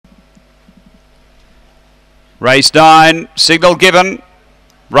Race 9, signal given,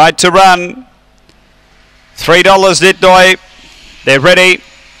 right to run. $3 Nitnoy, they're ready.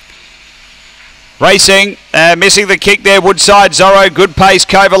 Racing, missing the kick there, Woodside Zorro, good pace,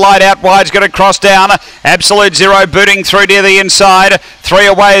 Coverlight out wide's going to cross down, Absolute Zero booting through near the inside, 3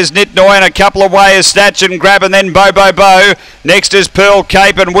 away is Nitnoy and a couple away is Snatch and Grab and then Bo. Next is Pearl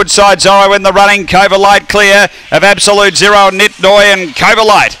Cape and Woodside Zorro in the running, Coverlight clear of Absolute Zero, Nitnoy and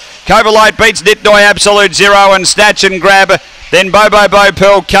Coverlight. Coverlight beats Nitnoy, Absolute Zero and Snatch and Grab, then Bo,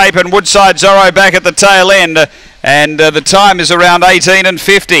 Pearl Cape and Woodside Zorro back at the tail end, and the time is around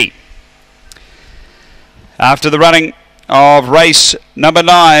 18:50. After the running of race number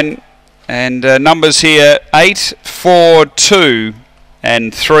 9, and numbers here 8, 4, 2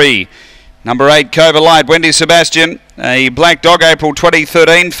 and 3. Number 8 Coverlight, Wendy Sebastian, a Black Dog, April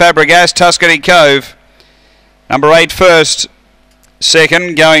 2013, Fabregas, Tuscany Cove. Number 8 first,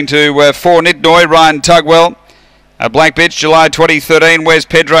 second going to 4 Nitnoy, Ryan Tugwell. A Black Bitch, July 2013, Where's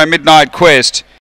Pedro, Midnight Quest.